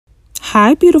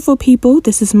Hi, beautiful people.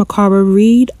 This is Makara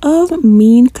Reed of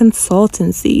MIIEN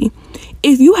Consultancy.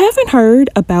 If you haven't heard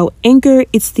about Anchor,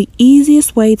 it's the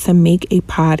easiest way to make a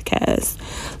podcast.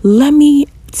 Let me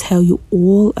tell you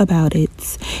all about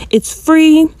it. It's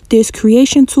free. There's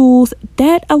creation tools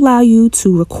that allow you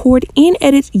to record and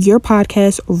edit your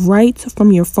podcast right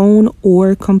from your phone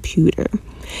or computer.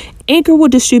 Anchor will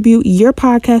distribute your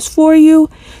podcast for you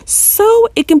so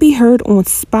it can be heard on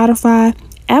Spotify,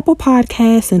 Apple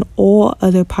Podcasts, and all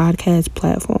other podcast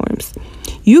platforms.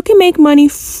 You can make money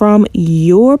from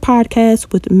your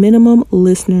podcast with minimum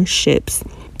listenerships.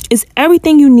 It's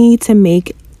everything you need to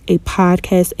make a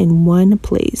podcast in one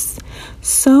place.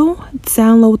 So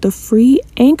download the free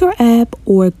Anchor app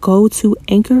or go to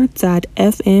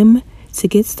anchor.fm to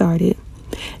get started.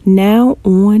 Now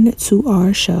on to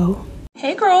our show.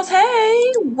 Hey girls,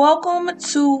 hey! Welcome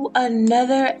to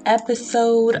another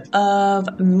episode of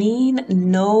MIIEN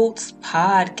Notes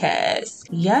Podcast.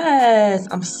 Yes,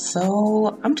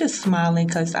 I'm just smiling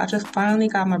because I just finally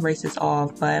got my braces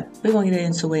off, but we're going to get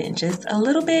into it in just a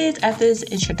little bit after this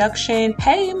introduction.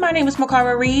 Hey, my name is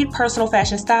Makara Reed, personal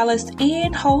fashion stylist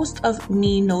and host of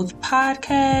MIIEN Notes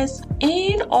Podcast.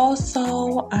 And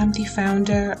also, I'm the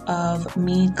founder of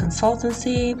MIIEN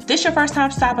Consultancy. If this is your first time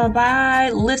stopping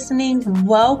by, listening,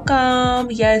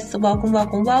 welcome. Yes, welcome.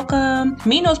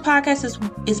 MIIEN Notes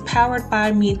Podcast is powered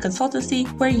by MIIEN Consultancy,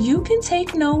 where you can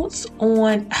take notes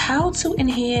on how to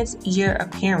enhance your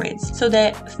appearance so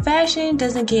that fashion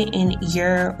doesn't get in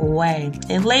your way.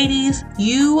 And ladies,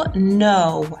 you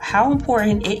know how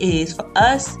important it is for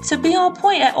us to be on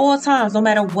point at all times, no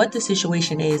matter what the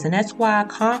situation is. And that's why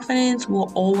confidence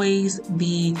will always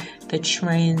be the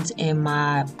trend in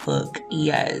my book.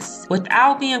 Yes.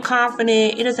 Without being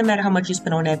confident, it doesn't matter how much you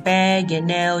spend on that bag, your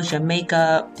nails, your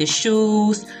makeup, the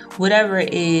shoes, whatever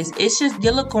it is. It's just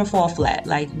you're looking for a flat.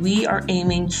 Like, we are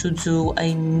aiming to do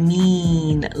a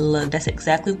mean look. That's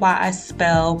exactly why I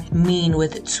spell mean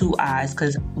with 2 eyes.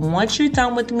 Because once you're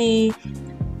done with me,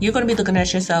 you're going to be looking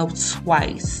at yourself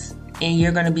twice. And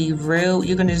you're going to be you're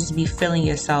going to just be feeling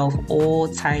yourself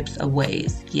all types of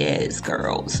ways. Yes,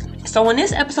 girls. So in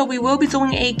this episode, we will be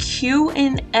doing a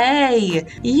Q&A.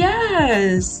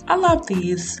 Yes, I love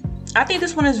these. I think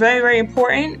this one is very, very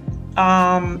important.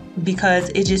 Because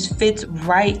it just fits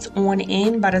right on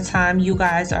in by the time you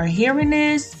guys are hearing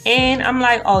this. And I'm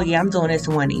like, oh yeah, I'm doing this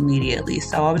one immediately.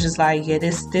 So I was just like, yeah,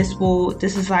 this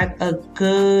is like a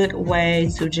good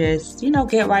way to just,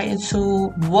 get right into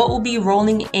what will be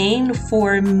rolling in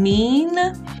for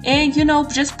MIIEN. And,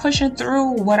 just pushing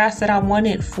through what I said I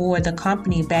wanted for the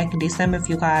company back in December. If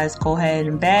you guys go ahead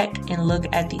and back and look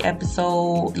at the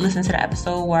episode, listen to the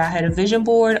episode where I had a vision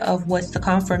board of what's to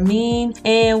come for MIIEN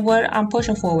and what I'm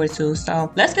pushing forward to.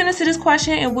 So let's get into this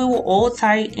question and we will all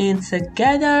tie in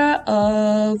together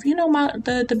of,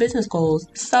 the business goals.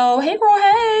 So, hey girl,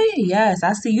 hey. Yes,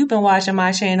 I see you've been watching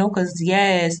my channel because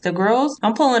yes,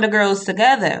 I'm pulling the girls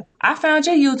together. I found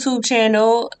your YouTube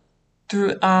channel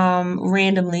through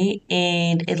randomly,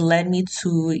 and it led me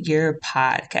to your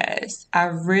podcast. I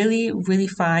really, really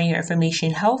find your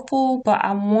information helpful, but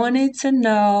I wanted to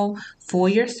know for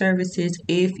your services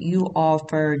if you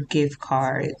offer gift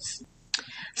cards.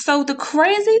 So the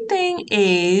crazy thing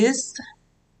is,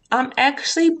 I'm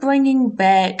actually bringing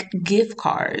back gift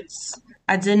cards.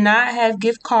 I did not have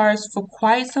gift cards for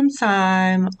quite some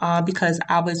time because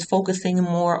I was focusing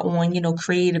more on,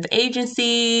 creative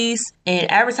agencies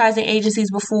and advertising agencies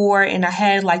before. And I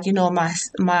had my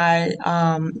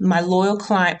loyal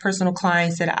personal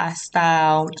clients that I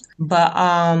styled. But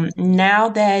now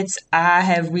that I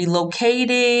have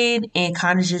relocated and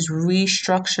kind of just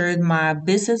restructured my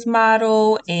business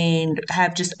model and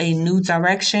have just a new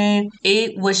direction,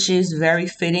 it was just very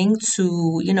fitting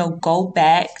to, go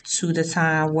back to the time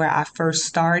where I first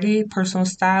started personal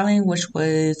styling, which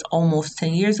was almost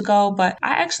 10 years ago. But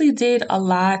I actually did a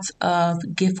lot of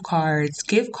gift cards,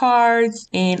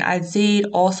 and I did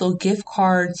also gift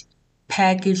cards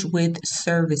packaged with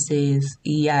services.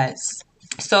 Yes.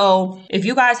 So if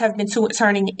you guys have been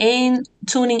tuning in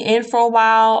for a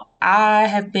while, I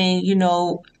have been,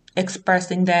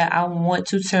 expressing that I want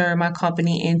to turn my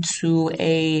company into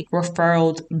a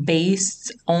referral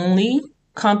based only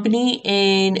company.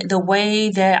 And the way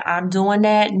that I'm doing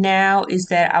that now is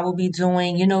that I will be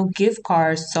doing, gift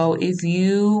cards. So if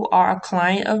you are a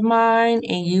client of mine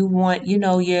and you want,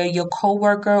 your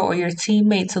coworker or your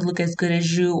teammate to look as good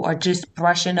as you or just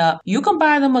brushing up, you can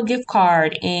buy them a gift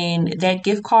card, and that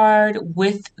gift card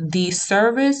with the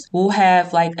service will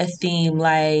have like a theme,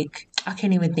 like I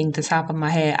can't even think the top of my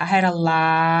head. I had a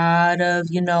lot of,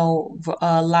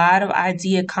 a lot of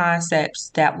idea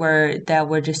concepts that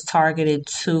were just targeted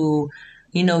to,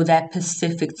 that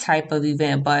specific type of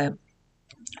event. But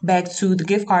back to the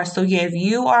gift card. So yeah, if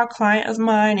you are a client of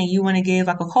mine and you want to give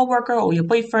like a coworker or your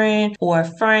boyfriend or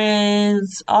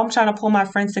friends, I'm trying to pull my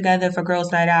friends together for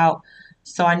girls' night out.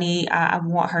 So I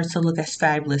want her to look as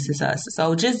fabulous as us.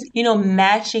 So just,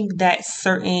 matching that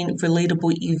certain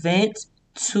relatable event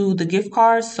to the gift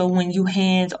card. So when you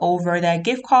hand over that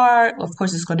gift card, of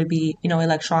course it's going to be,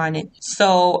 electronic.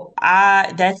 So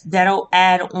that'll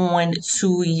add on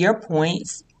to your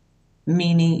points,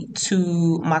 meaning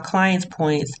to my clients'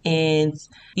 points. And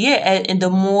yeah, and the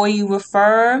more you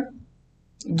refer,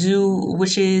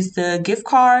 which is the gift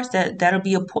cards, that'll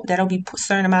be a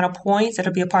certain amount of points,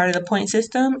 that'll be a part of the point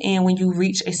system. And when you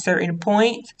reach a certain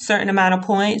amount of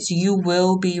points, you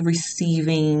will be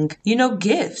receiving,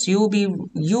 gifts. You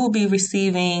will be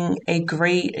receiving a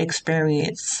great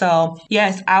experience. So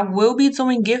yes, I will be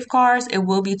doing gift cards. It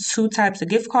will be two types of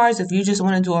gift cards. If you just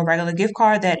want to do a regular gift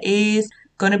card, that is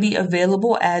going to be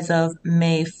available as of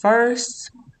May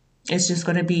 1st. It's just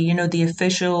going to be, the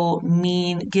official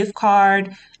MIIEN gift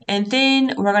card. And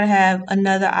then we're going to have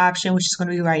another option, which is going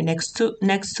to be right next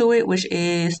to it, which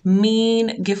is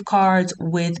MIIEN gift cards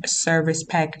with service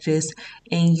packages.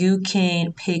 And you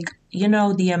can pick,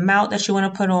 the amount that you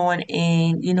want to put on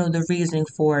and, the reasoning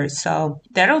for it. So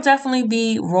that'll definitely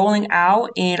be rolling out,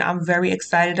 and I'm very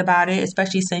excited about it,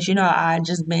 especially since, I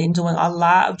just been doing a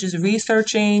lot of just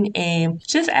researching and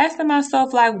just asking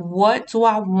myself, like, what do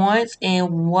I want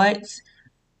and what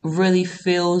really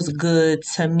feels good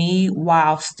to me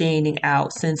while standing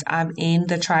out, since I'm in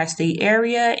the tri-state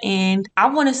area and I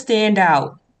want to stand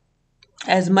out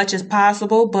as much as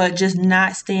possible, but just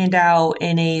not stand out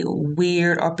in a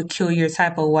weird or peculiar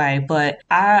type of way. But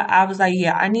I was like,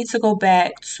 yeah, I need to go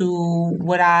back to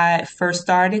what I first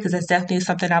started, because that's definitely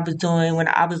something I was doing when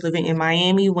I was living in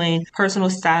Miami, when personal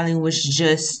styling was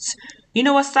just,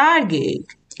 a side gig.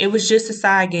 It was just a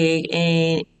side gig.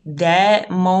 And that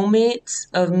moment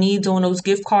of me doing those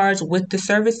gift cards with the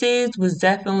services was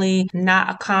definitely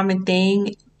not a common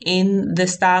thing in the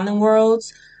styling world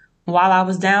while I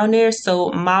was down there.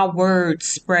 So my word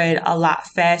spread a lot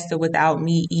faster without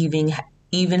me even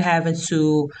having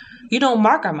to,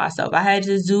 market myself. I had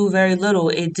to do very little.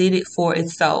 It did it for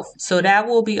itself. So that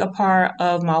will be a part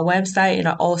of my website, and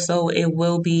also it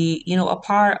will be, a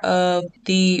part of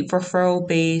the referral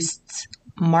based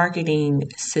marketing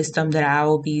system that I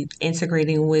will be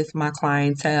integrating with my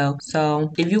clientele.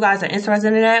 So if you guys are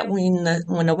interested in that, when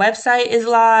the website is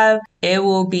live, it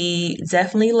will be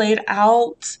definitely laid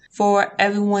out for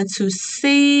everyone to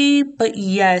see. But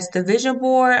yes, the vision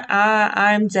board,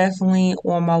 I'm definitely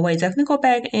on my way. Definitely go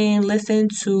back and listen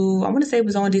to, I want to say it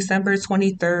was on December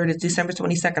 23rd or December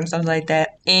 22nd, something like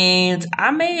that. And I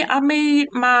made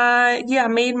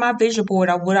my vision board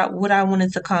of what I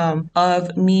wanted to come of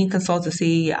MIIEN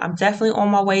consultancy. I'm definitely on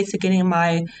my way to getting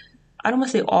my, I don't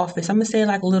want to say office. I'm going to say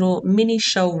like a little mini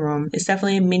showroom. It's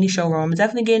definitely a mini showroom. I'm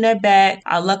definitely getting that back.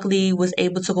 I luckily was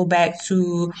able to go back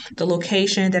to the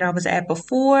location that I was at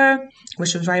before,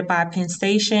 which was right by Penn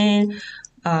Station.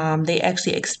 They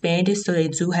actually expanded, so they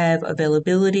do have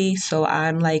availability. So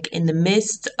I'm like in the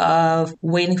midst of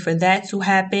waiting for that to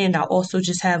happen. I also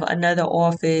just have another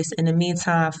office in the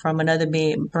meantime from another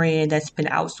brand that's been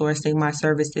outsourcing my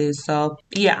services. So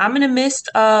yeah, I'm in the midst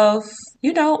of,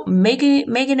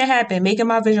 making it happen, making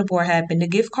my vision board happen. The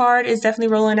gift card is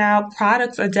definitely rolling out.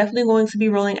 Products are definitely going to be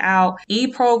rolling out.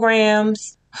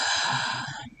 E-programs.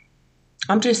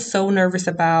 I'm just so nervous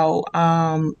about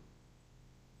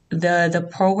the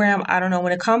program. I don't know,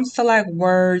 when it comes to like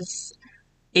words,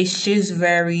 it's just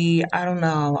very, I don't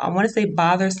know, I want to say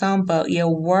bothersome, but yeah,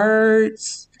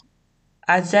 words,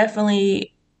 I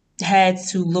definitely had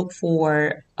to look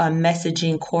for a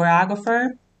messaging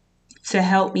choreographer to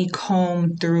help me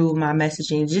comb through my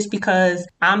messaging, just because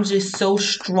I'm just so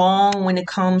strong when it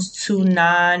comes to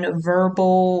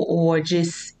non-verbal or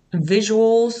just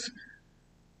visuals.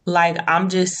 Like, I'm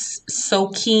just so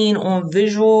keen on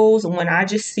visuals. When I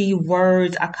just see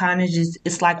words, I kind of just,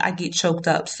 it's like I get choked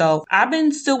up. So I've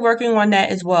been still working on that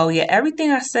as well. Yeah,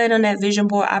 everything I said on that vision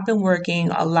board, I've been working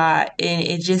a lot, and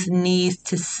it just needs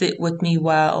to sit with me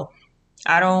well.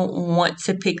 I don't want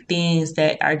to pick things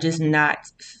that are just not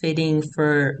fitting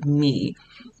for me.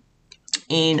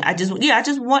 And I just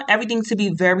want everything to be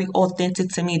very authentic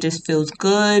to me. It just feels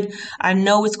good. I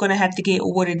know it's going to have to get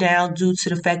watered down due to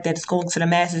the fact that it's going to the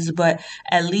masses, but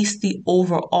at least the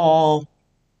overall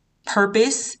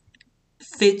purpose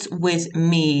fits with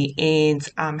me, and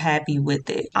I'm happy with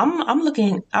it. I'm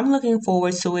looking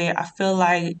forward to it. I feel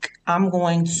like I'm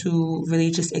going to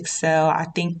really just excel. I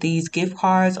think these gift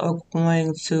cards are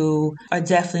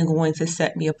definitely going to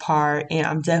set me apart, and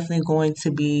I'm definitely going to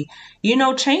be,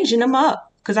 changing them up.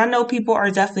 Because I know people are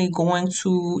definitely going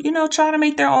to, try to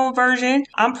make their own version.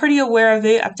 I'm pretty aware of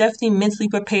it. I've definitely mentally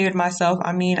prepared myself.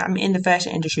 I mean, I'm in the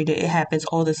fashion industry. That it happens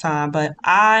all the time. But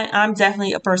I'm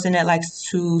definitely a person that likes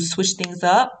to switch things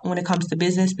up when it comes to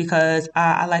business, because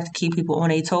I like to keep people on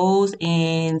their toes.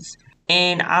 And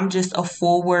I'm just a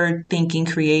forward thinking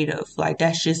creative. Like,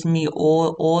 that's just me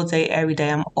all day, every day.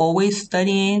 I'm always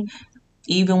studying,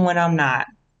 even when I'm not.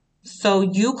 So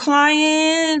you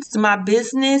clients, my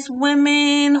business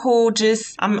women who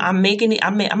just, I'm making it,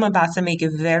 I'm about to make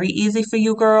it very easy for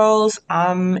you girls.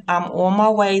 I'm on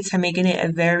my way to making it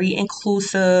a very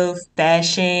inclusive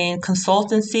fashion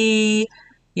consultancy.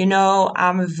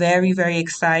 I'm very, very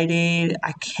excited.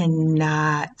 I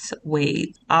cannot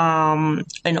wait.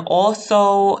 And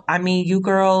also, I mean, you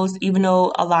girls, even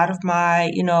though a lot of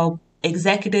my,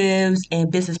 executives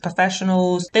and business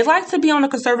professionals, they like to be on the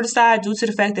conservative side due to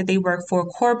the fact that they work for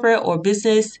corporate or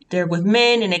business. They're with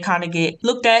men and they kind of get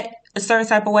looked at a certain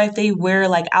type of way if they wear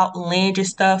like outlandish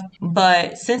stuff.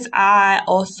 But since I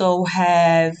also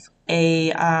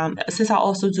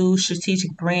do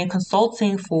strategic brand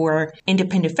consulting for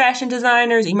independent fashion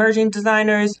designers, emerging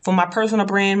designers, for my personal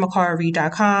brand,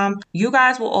 MIIEN.com, you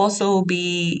guys will also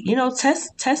be,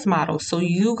 test models. So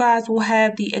you guys will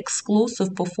have the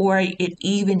exclusive before it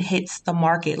even hits the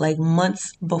market, like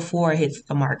months before it hits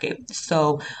the market.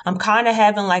 So I'm kind of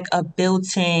having like a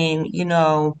built-in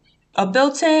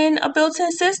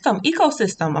system,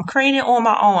 ecosystem. I'm creating it on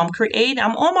my own.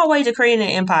 I'm on my way to creating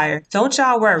an empire. Don't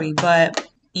y'all worry. But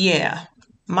yeah,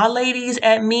 my ladies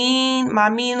at my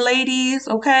mean ladies,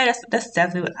 okay, that's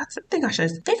definitely what I think I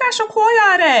should call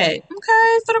y'all that,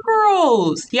 okay, for the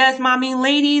girls. Yes, my mean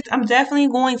ladies, I'm definitely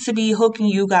going to be hooking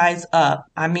you guys up.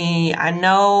 I mean, I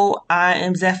know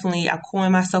I'm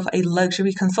calling myself a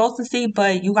luxury consultancy,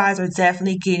 but you guys are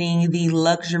definitely getting the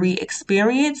luxury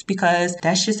experience, because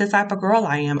that's just the type of girl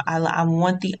I am. I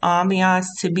want the ambiance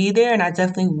to be there, and I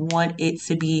definitely want it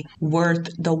to be worth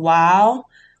the while.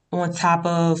 On top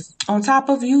of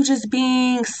you just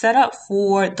being set up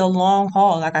for the long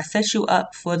haul. Like, I set you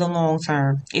up for the long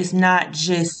term. It's not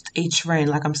just a trend.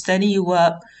 Like, I'm setting you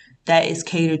up that is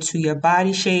catered to your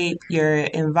body shape, your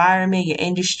environment, your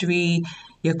industry,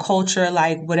 your culture,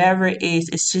 like whatever it is.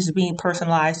 It's just being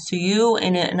personalized to you,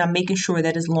 and I'm making sure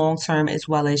that it's long term as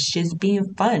well as just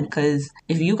being fun. Because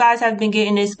if you guys have been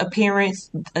getting this appearance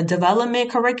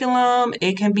development curriculum,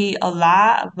 it can be a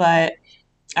lot, but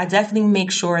I definitely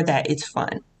make sure that it's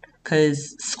fun,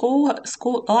 because school,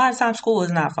 a lot of times school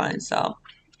is not fun. So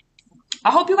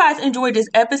I hope you guys enjoyed this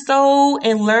episode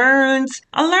and I learned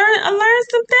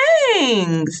some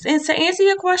things. And to answer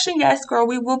your question, yes, girl,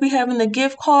 we will be having the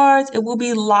gift cards. It will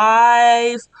be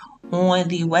live on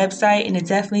the website, and it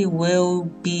definitely will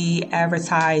be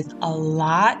advertised a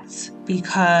lot,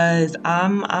 because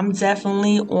I'm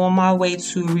definitely on my way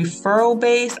to referral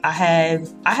base. I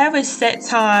have a set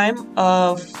time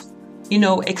of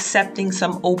accepting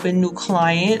some open new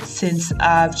clients since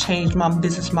I've changed my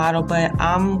business model, but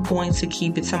I'm going to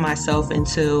keep it to myself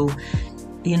until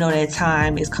that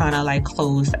time is kind of like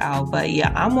closed out. But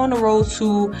yeah, I'm on the road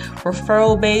to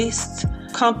referral based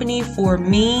company for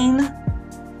MIIEN.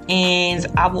 And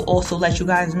I will also let you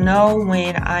guys know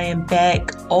when I am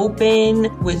back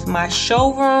open with my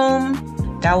showroom.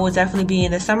 That will definitely be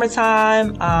in the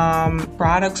summertime.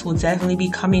 Products will definitely be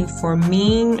coming for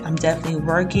MIIEN. I'm definitely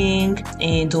working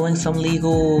and doing some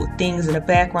legal things in the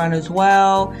background as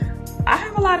well. I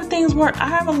have a lot of things going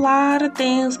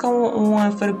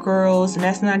on for the girls, and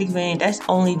that's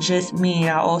only just me.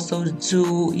 I also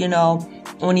do,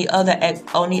 on the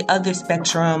other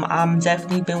spectrum, I'm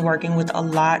definitely been working with a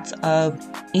lot of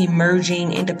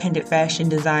emerging independent fashion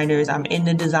designers. I'm in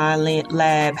the design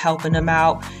lab helping them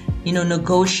out,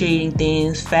 negotiating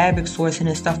things, fabric sourcing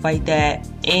and stuff like that,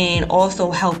 and also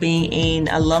helping an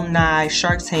alumni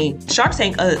Shark Tank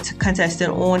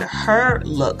contestant on her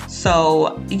look.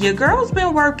 So your girl's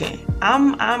been working.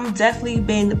 I'm definitely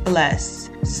been blessed.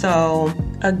 So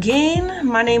again,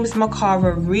 my name is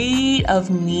Makara Reed of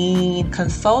MIIEN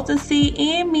Consultancy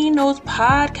and MIIEN Knows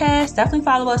Podcast. Definitely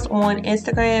follow us on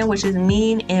Instagram, which is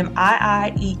MIIEN,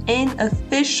 MIIEN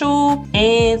official.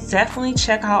 And definitely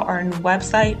check out our new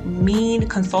website, MIIEN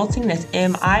Consulting. That's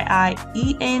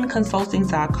MIIEN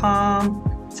Consulting.com.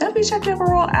 definitely check your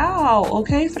girl out,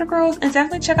 okay, for the girls. And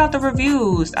definitely check out the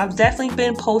reviews. I've definitely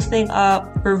been posting up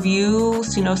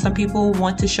reviews. You know, some people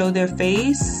want to show their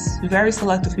face. Very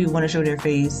selective people want to show their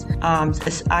face.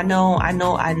 I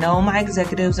know my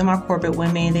executives and my corporate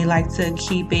women, they like to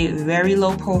keep it very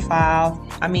low profile.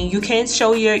 I mean, you can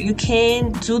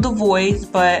do the voice,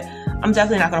 but I'm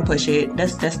definitely not gonna push it.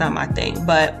 That's not my thing.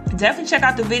 But definitely check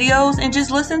out the videos and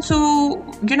just listen to,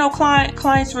 you know,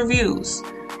 clients' reviews.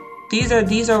 These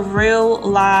are real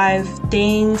live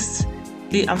things.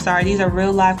 These are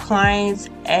real live clients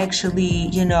actually,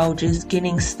 you know, just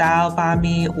getting styled by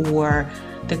me or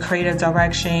the creative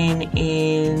direction,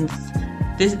 and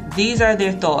these are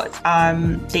their thoughts.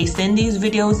 They send these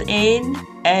videos in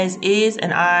as is,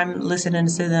 and I'm listening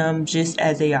to them just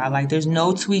as they are. Like, there's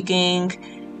no tweaking.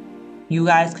 You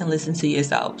guys can listen to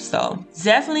yourself. So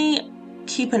definitely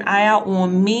keep an eye out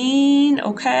on MIIEN,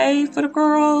 okay, for the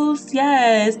girls.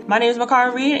 Yes. My name is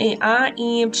Makara Reed, and I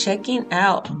am checking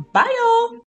out. Bye, y'all.